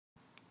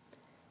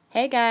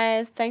Hey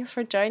guys, thanks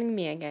for joining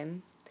me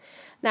again.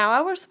 Now,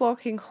 I was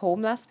walking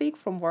home last week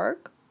from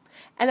work,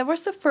 and it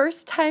was the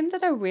first time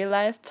that I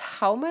realized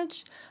how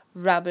much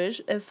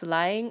rubbish is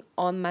lying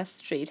on my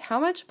street, how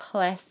much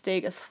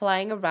plastic is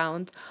flying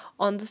around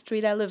on the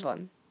street I live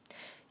on.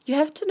 You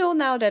have to know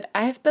now that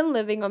I have been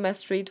living on my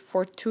street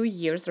for 2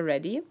 years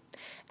already,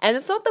 and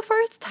it's not the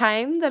first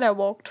time that I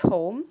walked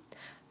home.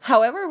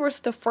 However, it was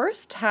the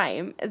first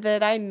time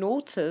that I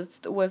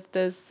noticed with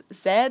this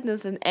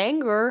sadness and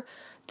anger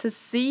to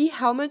see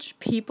how much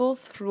rubbish people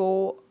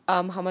throw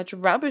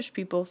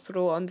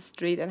on the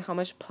street and how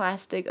much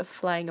plastic is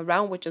flying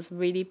around, which is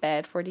really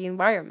bad for the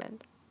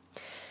environment.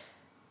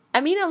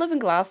 I mean, I live in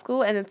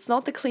Glasgow and it's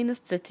not the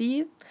cleanest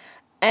city,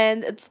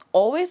 and it's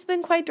always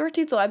been quite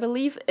dirty, so I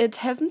believe it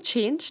hasn't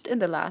changed in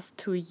the last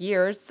 2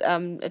 years.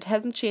 It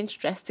hasn't changed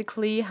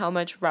drastically how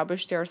much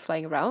rubbish there's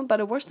flying around, but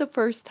it was the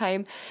first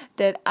time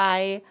that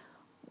I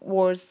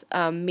was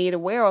made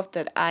aware of,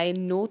 that I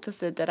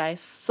noticed it, that I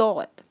saw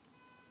it.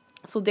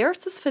 So there's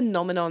this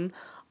phenomenon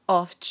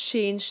of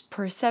changed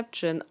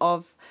perception,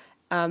 of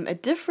a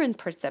different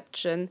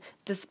perception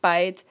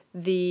despite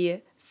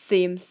the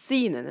same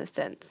scene in a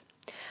sense.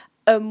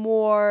 A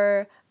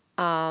more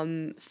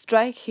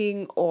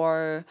striking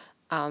or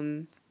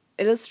um,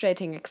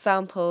 illustrating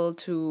example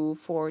to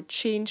for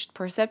changed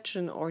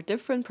perception or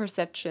different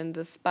perception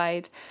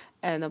despite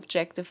an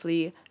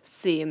objectively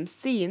same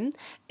scene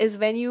is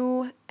when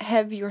you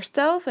have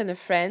yourself and a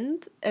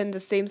friend in the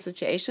same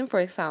situation, for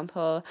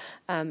example,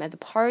 at a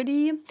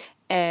party,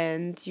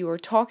 and you're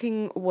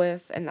talking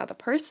with another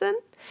person,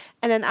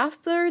 and then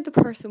after the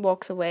person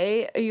walks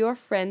away, your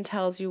friend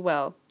tells you,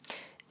 well,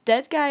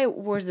 that guy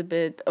was a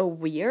bit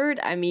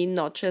weird. I mean,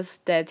 not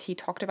just that he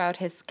talked about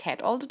his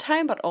cat all the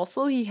time, but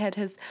also he had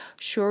his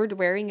shirt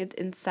wearing it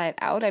inside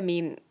out. I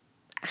mean,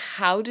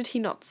 how did he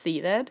not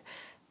see that?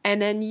 And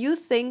then you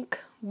think,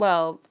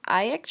 well,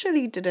 I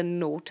actually didn't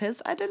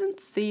notice. I didn't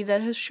see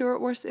that his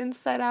shirt was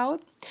inside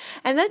out.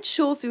 And that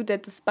shows you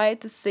that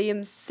despite the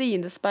same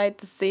scene, despite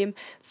the same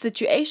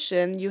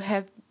situation, you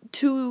have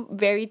two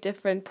very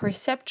different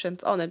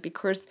perceptions on it,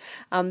 because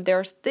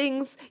there's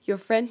things your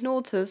friend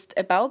noticed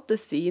about the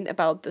scene,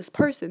 about this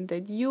person,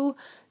 that you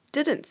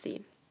didn't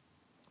see.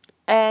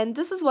 And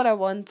this is what I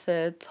want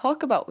to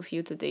talk about with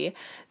you today,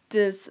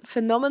 this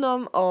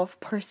phenomenon of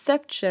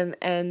perception,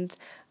 and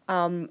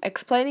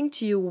explaining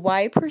to you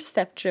why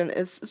perception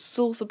is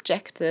so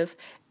subjective,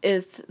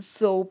 is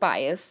so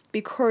biased,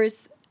 because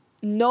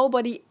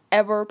nobody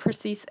ever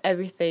perceives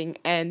everything,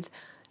 and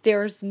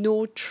there's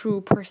no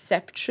true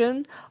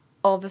perception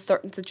of a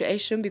certain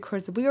situation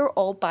because we are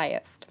all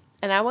biased.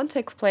 And I want to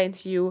explain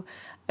to you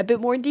a bit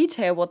more in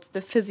detail what's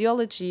the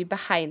physiology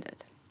behind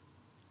it.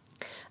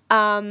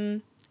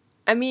 Um,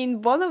 I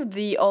mean, one of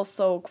the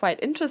also quite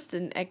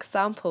interesting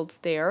examples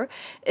there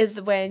is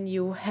when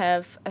you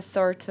have a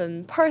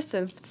certain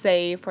person,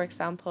 say, for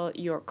example,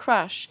 your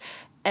crush,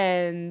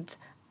 and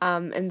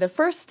in the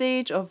first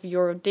stage of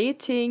your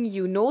dating,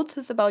 you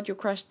notice about your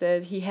crush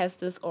that he has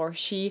this or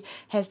she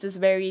has this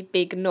very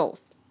big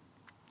nose.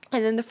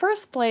 And in the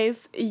first place,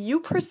 you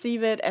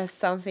perceive it as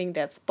something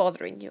that's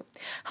bothering you.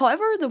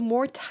 However, the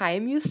more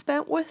time you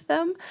spend with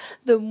them,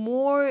 the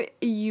more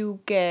you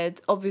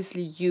get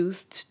obviously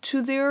used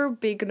to their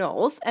big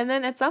nose. And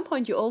then at some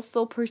point, you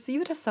also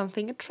perceive it as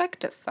something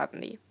attractive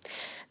suddenly.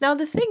 Now,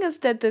 the thing is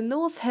that the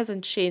nose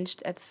hasn't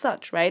changed as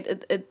such, right?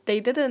 They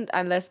didn't,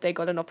 unless they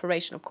got an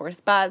operation, of course.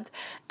 But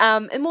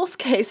in most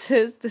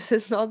cases, this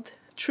is not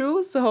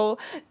true. So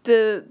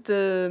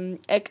the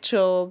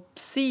actual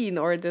scene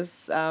or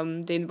this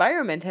the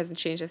environment hasn't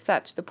changed as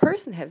such. The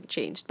person hasn't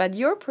changed, but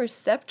your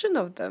perception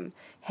of them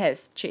has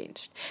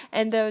changed.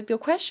 And the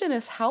question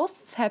is, how's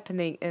this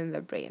happening in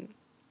the brain?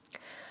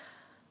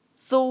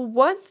 So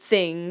one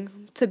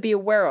thing to be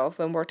aware of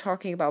when we're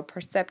talking about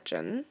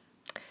perception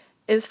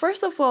is,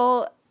 first of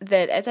all,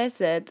 that, as I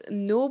said,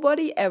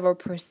 nobody ever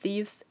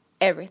perceives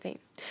everything.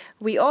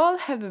 We all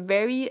have a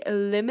very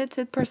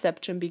limited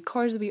perception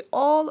because we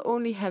all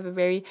only have a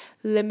very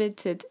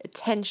limited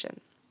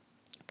attention.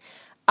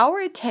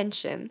 Our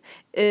attention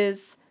is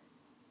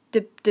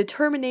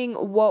determining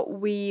what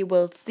we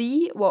will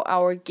see, what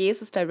our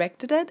gaze is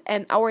directed at,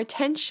 and our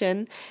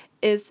attention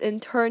is in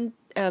turn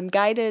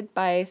guided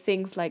by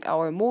things like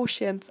our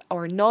emotions,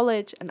 our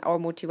knowledge, and our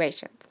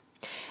motivations.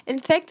 In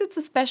fact, it's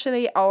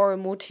especially our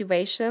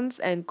motivations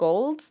and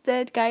goals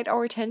that guide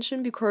our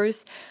attention,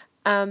 because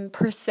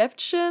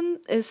perception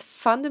is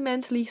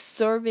fundamentally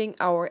serving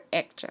our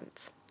actions.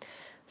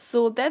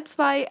 So that's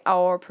why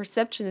our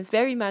perception is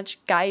very much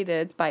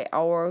guided by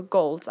our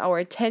goals, our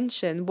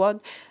attention,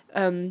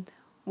 um,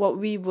 what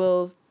we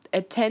will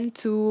attend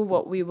to,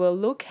 what we will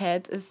look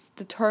at is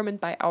determined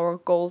by our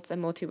goals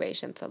and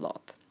motivations a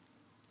lot.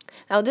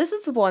 Now, this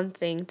is one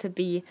thing to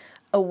be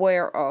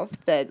aware of,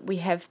 that we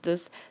have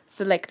this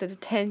selective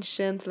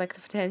attention,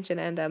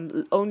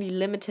 and only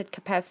limited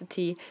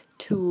capacity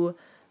to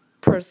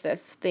process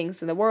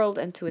things in the world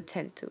and to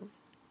attend to.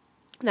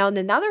 Now,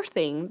 another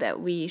thing that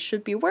we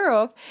should be aware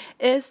of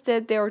is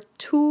that there are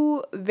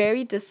two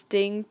very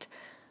distinct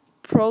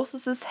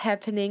processes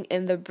happening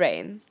in the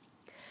brain.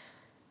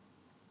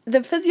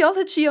 The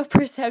physiology of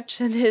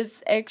perception is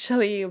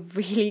actually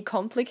really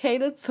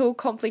complicated, so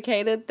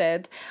complicated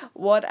that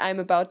what I'm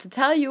about to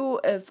tell you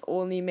is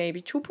only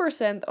maybe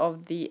 2%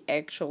 of the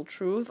actual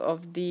truth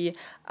of the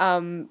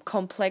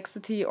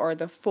complexity or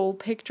the full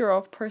picture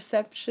of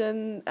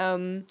perception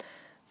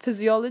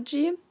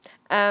physiology.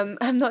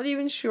 I'm not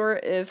even sure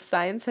if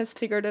science has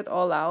figured it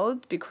all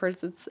out because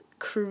it's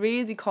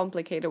crazy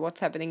complicated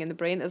what's happening in the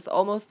brain. It's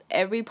almost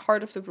every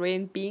part of the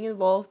brain being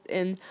involved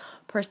in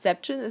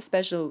perception,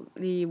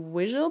 especially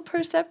visual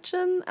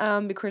perception,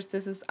 because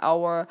this is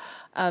our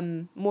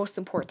most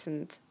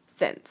important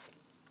sense.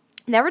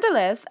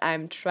 Nevertheless,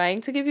 I'm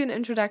trying to give you an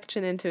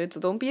introduction into it, so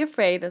don't be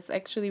afraid. It's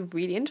actually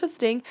really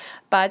interesting,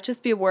 but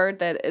just be aware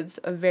that it's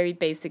a very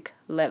basic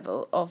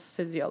level of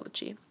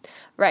physiology.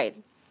 Right.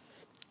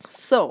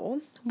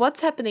 So, what's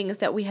happening is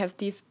that we have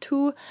these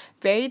two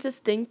very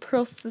distinct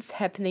processes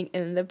happening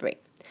in the brain.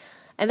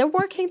 And they're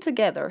working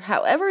together.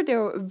 However,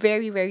 they're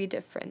very, very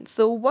different.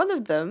 So, one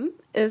of them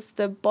is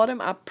the bottom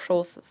up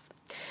process.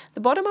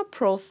 The bottom up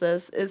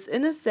process is,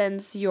 in a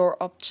sense, your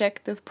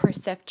objective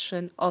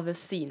perception of a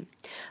scene.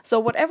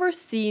 So, whatever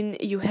scene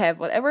you have,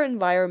 whatever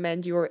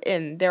environment you're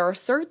in, there are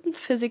certain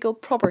physical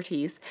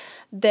properties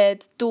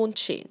that don't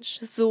change.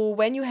 So,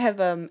 when you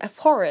have a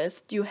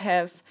forest, you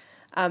have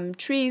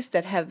trees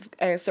that have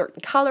a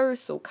certain color,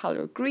 so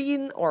color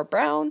green or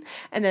brown,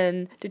 and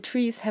then the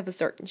trees have a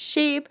certain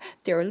shape,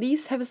 their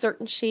leaves have a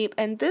certain shape,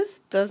 and this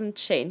doesn't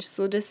change.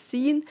 So the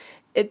scene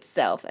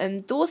itself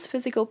and those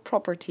physical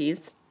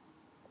properties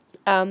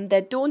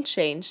that don't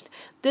change,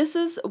 this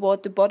is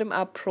what the bottom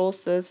up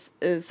process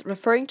is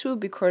referring to,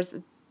 because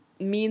it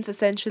means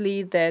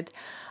essentially that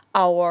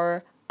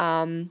our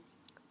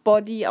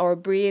body, our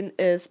brain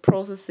is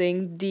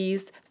processing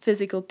these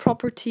physical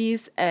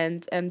properties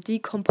and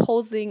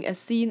decomposing a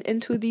scene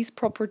into these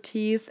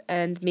properties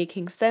and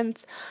making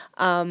sense,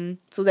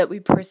 so that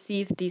we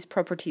perceive these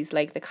properties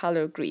like the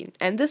color green.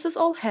 And this is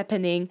all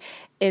happening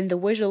in the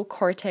visual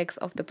cortex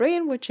of the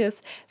brain, which is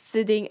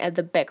sitting at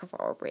the back of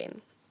our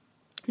brain.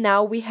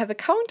 Now we have a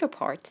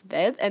counterpart to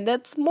that, and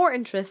that's more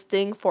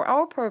interesting for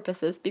our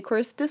purposes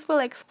because this will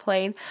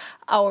explain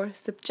our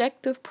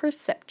subjective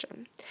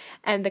perception.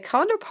 And the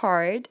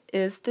counterpart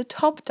is the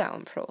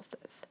top-down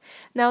process.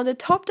 Now, the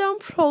top-down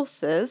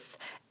process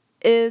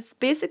is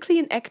basically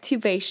an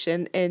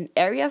activation in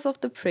areas of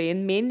the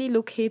brain mainly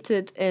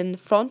located in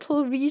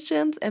frontal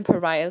regions and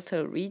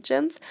parietal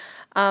regions.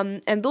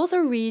 And those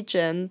are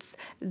regions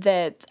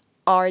that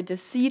are the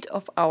seat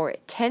of our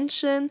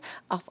attention,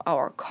 of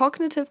our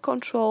cognitive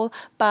control,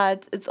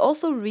 but it's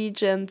also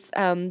regions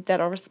that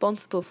are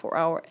responsible for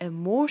our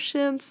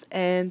emotions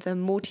and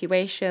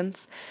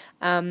motivations.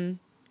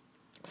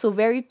 So,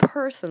 very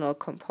personal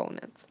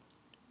components.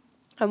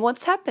 And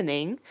what's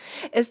happening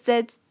is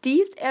that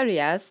these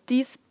areas,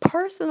 these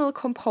personal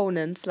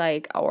components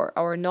like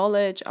our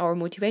knowledge, our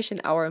motivation,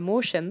 our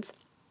emotions,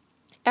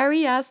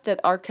 areas that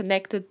are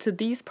connected to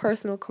these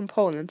personal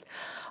components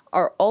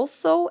are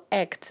also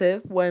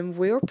active when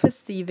we're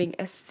perceiving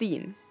a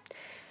scene.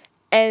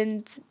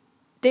 And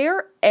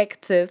they're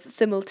active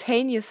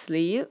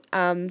simultaneously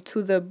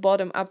to the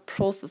bottom up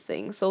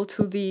processing, so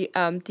to the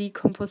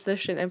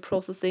decomposition and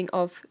processing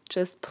of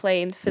just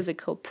plain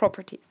physical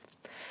properties.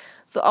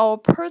 So our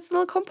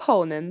personal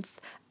components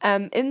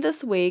in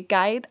this way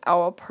guide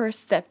our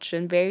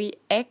perception very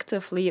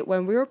actively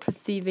when we're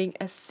perceiving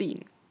a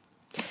scene.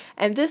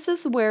 And this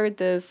is where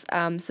this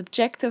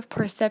subjective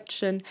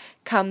perception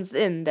comes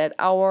in, that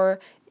our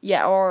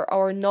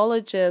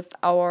knowledges,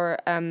 our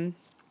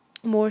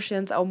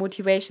emotions, our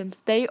motivations,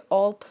 they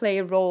all play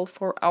a role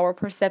for our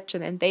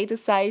perception, and they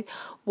decide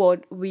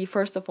what we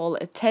first of all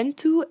attend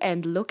to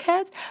and look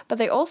at, but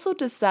they also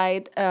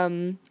decide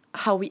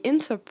how we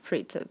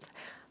interpret it,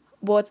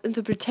 what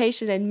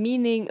interpretation and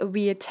meaning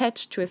we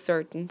attach to a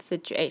certain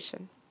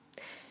situation.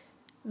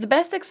 The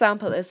best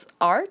example is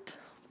art,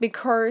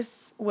 because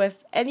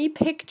with any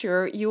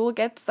picture, you will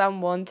get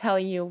someone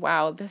telling you,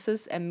 wow, this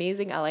is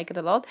amazing, I like it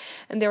a lot.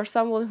 And there's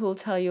someone who will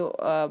tell you,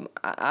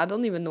 I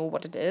don't even know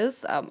what it is.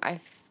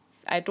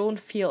 I don't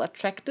feel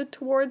attracted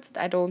towards it.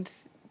 I don't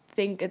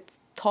think it's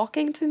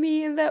talking to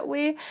me in that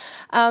way.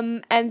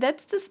 And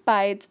that's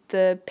despite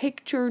the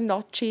picture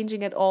not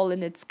changing at all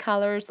in its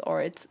colors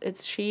or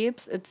its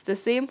shapes. It's the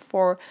same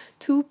for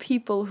two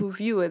people who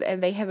view it,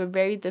 and they have a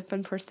very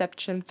different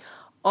perception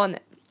on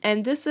it.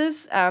 And this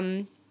is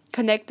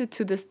connected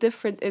to this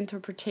different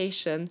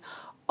interpretation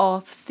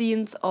of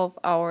scenes of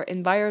our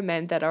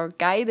environment that are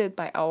guided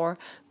by our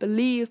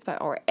beliefs, by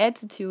our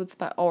attitudes,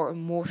 by our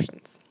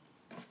emotions.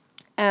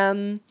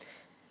 Um,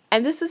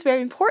 and this is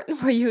very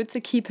important for you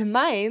to keep in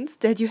mind,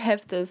 that you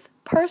have this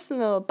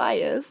personal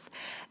bias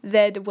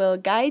that will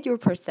guide your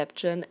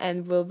perception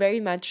and will very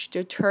much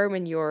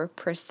determine your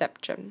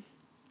perception.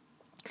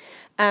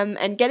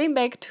 And getting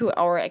back to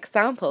our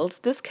examples,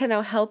 this can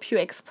now help you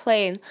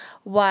explain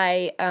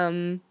why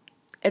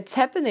it's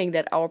happening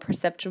that our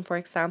perception, for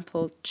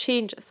example,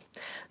 changes.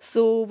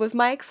 So, with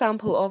my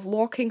example of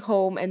walking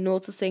home and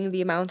noticing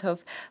the amount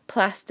of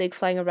plastic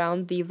flying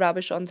around, the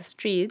rubbish on the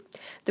street,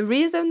 the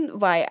reason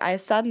why I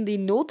suddenly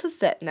notice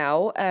that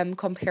now,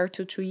 compared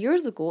to 2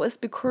 years ago, is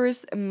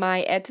because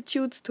my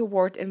attitudes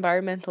toward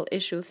environmental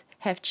issues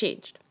have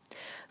changed.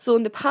 So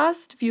in the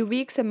past few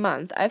weeks and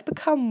months, I've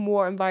become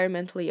more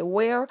environmentally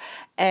aware,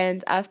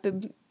 and I've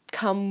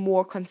become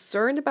more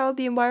concerned about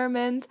the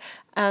environment,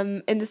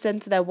 in the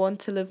sense that I want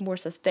to live more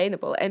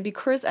sustainable. And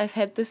because I've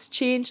had this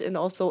change and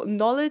also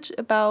knowledge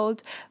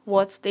about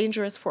what's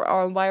dangerous for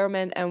our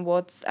environment and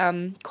what's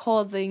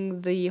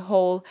causing the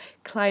whole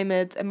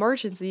climate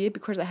emergency,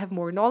 because I have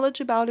more knowledge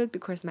about it,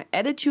 because my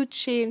attitude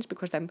changed,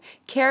 because I'm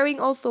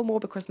caring also more,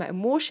 because my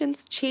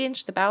emotions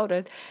changed about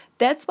it,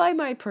 that's why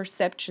my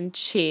perception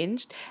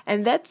changed,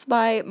 and that's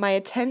why my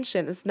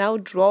attention is now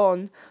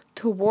drawn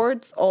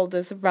towards all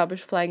this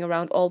rubbish flying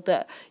around, all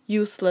the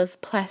useless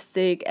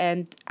plastic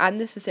and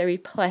unnecessary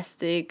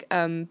plastic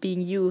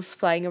being used,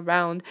 flying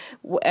around,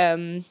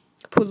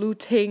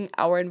 polluting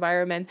our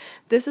environment.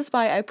 This is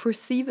why I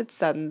perceive it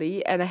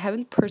suddenly, and I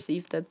haven't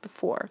perceived it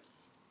before.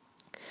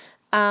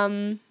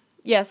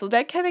 Yeah, so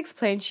that can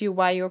explain to you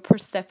why your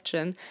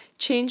perception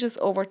changes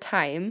over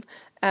time,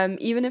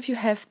 even if you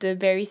have the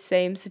very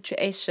same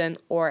situation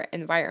or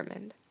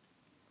environment.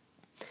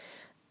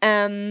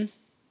 Um,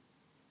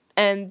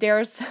 and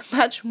there's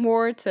much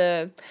more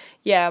to,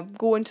 yeah,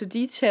 go into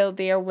detail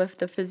there with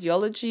the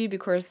physiology,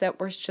 because that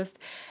was just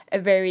a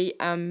very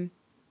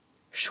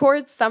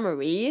short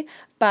summary,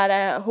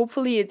 but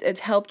hopefully it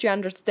helped you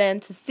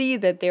understand to see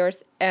that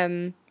there's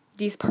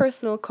these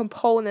personal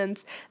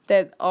components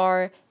that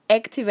are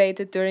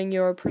activated during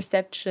your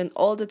perception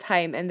all the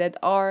time, and that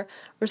are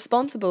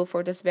responsible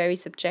for this very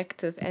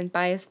subjective and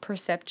biased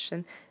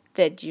perception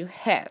that you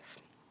have.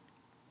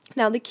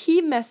 Now, the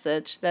key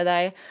message that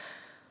I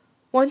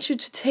want you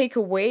to take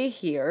away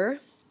here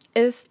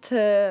is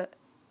to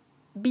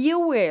be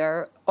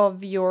aware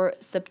of your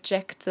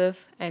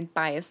subjective and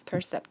biased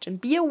perception.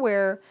 Be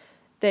aware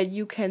that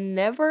you can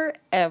never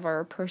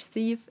ever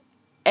perceive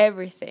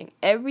everything,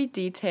 every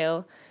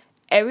detail,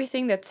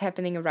 everything that's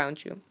happening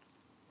around you.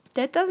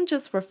 That doesn't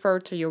just refer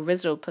to your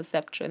visual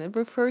perception, it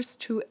refers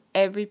to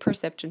every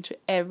perception, to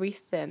every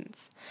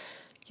sense.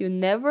 You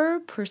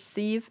never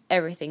perceive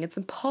everything. It's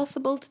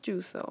impossible to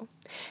do so.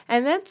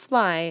 And that's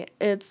why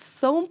it's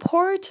so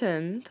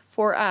important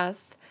for us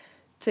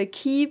to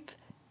keep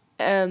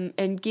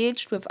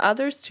engaged with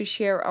others, to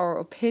share our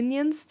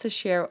opinions, to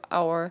share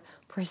our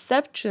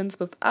perceptions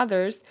with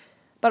others,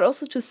 but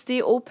also to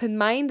stay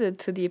open-minded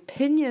to the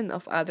opinion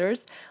of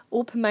others,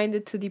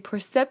 open-minded to the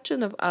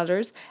perception of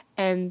others,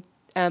 and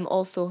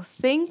also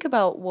think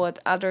about what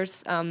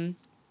others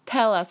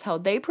tell us, how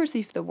they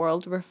perceive the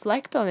world,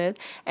 reflect on it,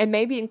 and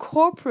maybe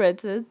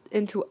incorporate it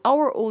into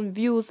our own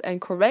views and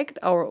correct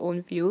our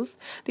own views,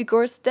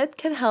 because that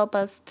can help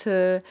us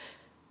to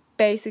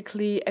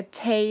basically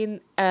attain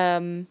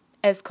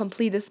as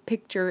complete a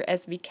picture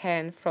as we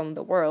can from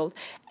the world,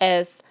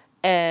 as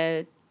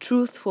a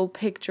truthful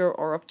picture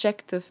or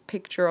objective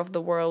picture of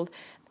the world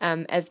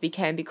as we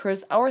can,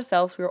 because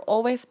ourselves, we're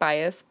always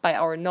biased by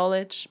our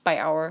knowledge, by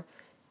our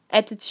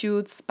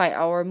attitudes, by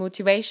our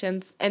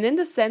motivations, and in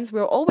this sense,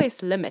 we're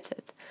always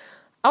limited.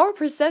 Our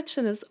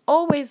perception is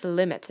always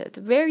limited,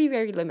 very,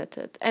 very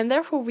limited. And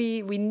therefore,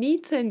 we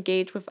need to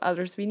engage with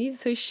others. We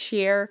need to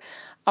share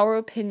our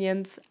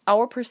opinions,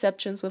 our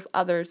perceptions with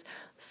others,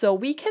 so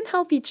we can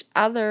help each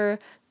other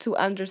to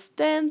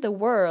understand the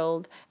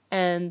world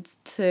and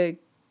to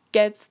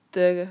get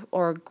the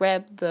or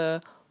grab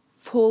the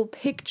full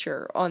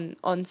picture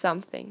on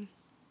something,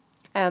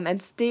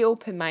 and stay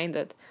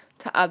open-minded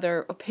to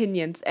other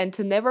opinions, and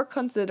to never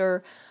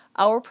consider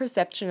our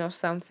perception of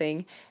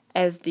something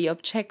as the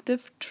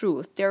objective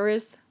truth. There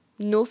is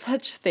no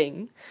such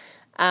thing.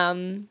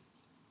 Um,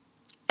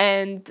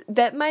 and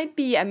that might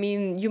be, I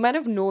mean, you might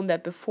have known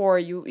that before.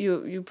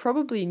 You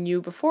probably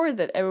knew before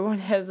that everyone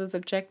has a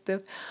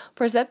subjective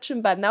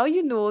perception, but now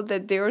you know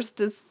that there's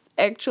this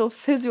actual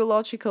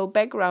physiological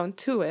background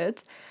to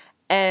it,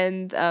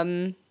 and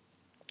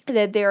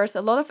that there's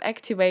a lot of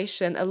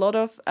activation, a lot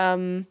of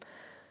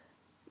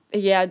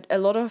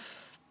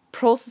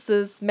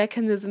processes,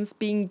 mechanisms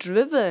being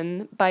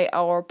driven by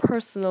our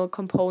personal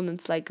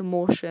components like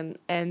emotion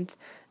and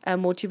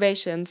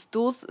motivations.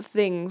 Those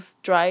things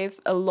drive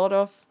a lot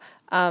of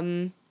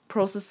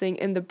processing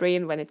in the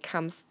brain when it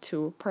comes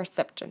to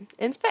perception.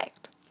 In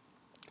fact,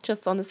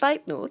 just on a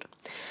side note,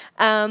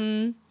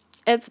 um,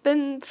 it's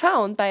been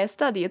found by a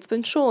study, it's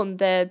been shown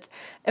that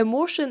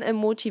emotion and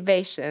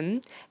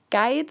motivation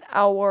guide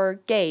our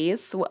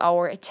gaze, so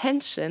our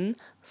attention,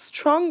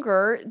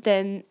 stronger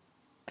than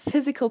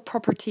physical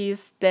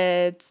properties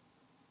that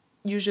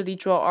usually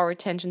draw our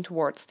attention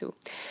towards to.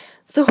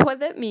 So what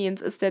that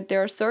means is that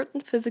there are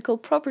certain physical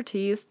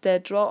properties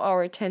that draw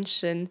our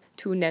attention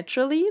to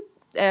naturally,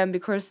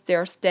 because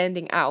they're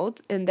standing out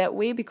in that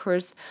way,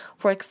 because,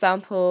 for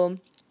example,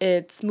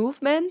 it's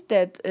movement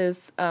that is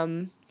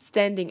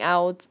standing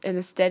out in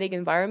a static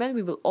environment.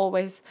 We will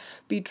always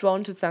be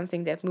drawn to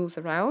something that moves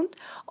around.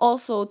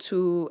 Also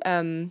to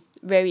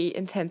very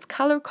intense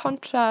color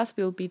contrast,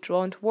 we'll be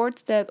drawn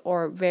towards that,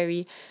 or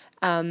very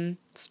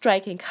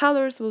striking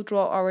colors will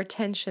draw our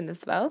attention as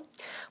well.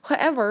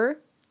 However,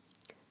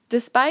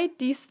 despite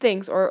these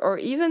things, or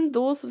even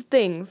those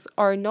things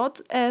are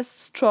not as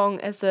strong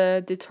as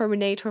a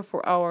determinator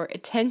for our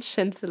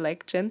attention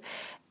selection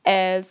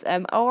as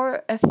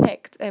our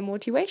affect and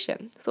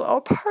motivation. So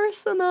our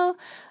personal,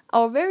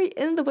 our very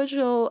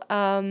individual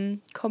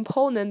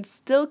components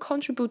still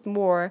contribute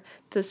more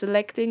to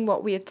selecting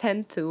what we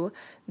attend to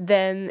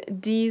than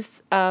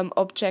these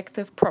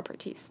objective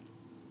properties.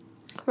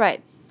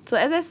 Right. So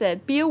as I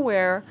said, be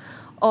aware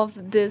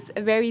of this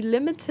very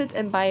limited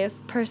and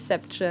biased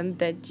perception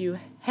that you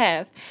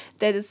have,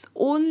 that is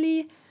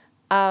only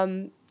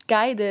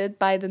guided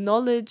by the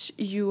knowledge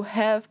you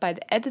have, by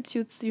the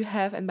attitudes you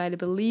have, and by the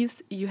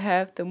beliefs you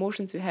have, the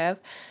emotions you have.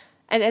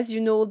 And as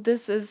you know,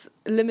 this is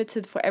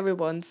limited for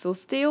everyone. So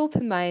stay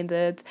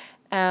open-minded.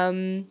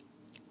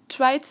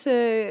 Try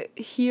to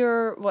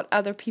hear what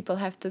other people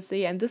have to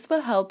say, and this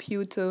will help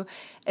you to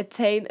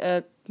attain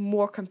a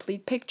more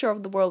complete picture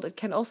of the world. It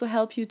can also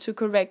help you to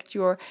correct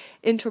your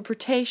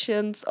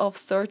interpretations of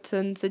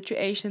certain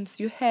situations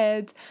you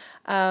had.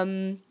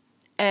 And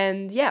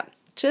yeah,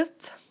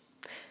 just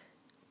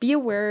be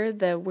aware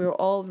that we're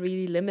all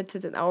really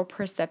limited in our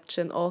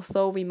perception.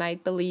 Although we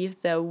might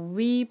believe that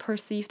we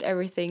perceived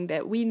everything,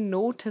 that we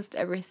noticed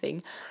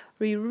everything,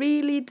 we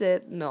really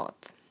did not.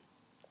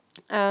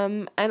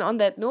 And on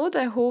that note,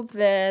 I hope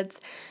that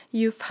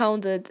you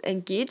found it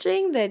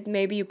engaging, that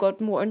maybe you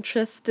got more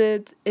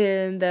interested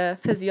in the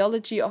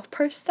physiology of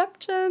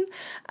perception.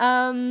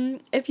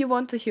 If you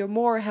want to hear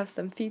more, have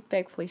some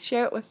feedback, please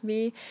share it with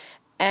me.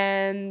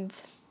 And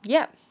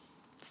yeah,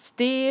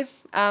 stay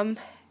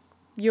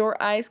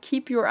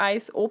keep your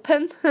eyes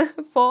open,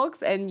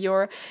 folks, and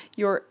your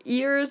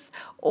ears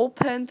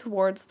open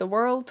towards the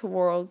world,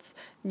 towards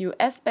new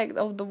aspects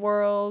of the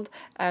world,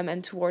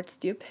 and towards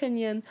the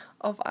opinion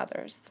of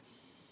others.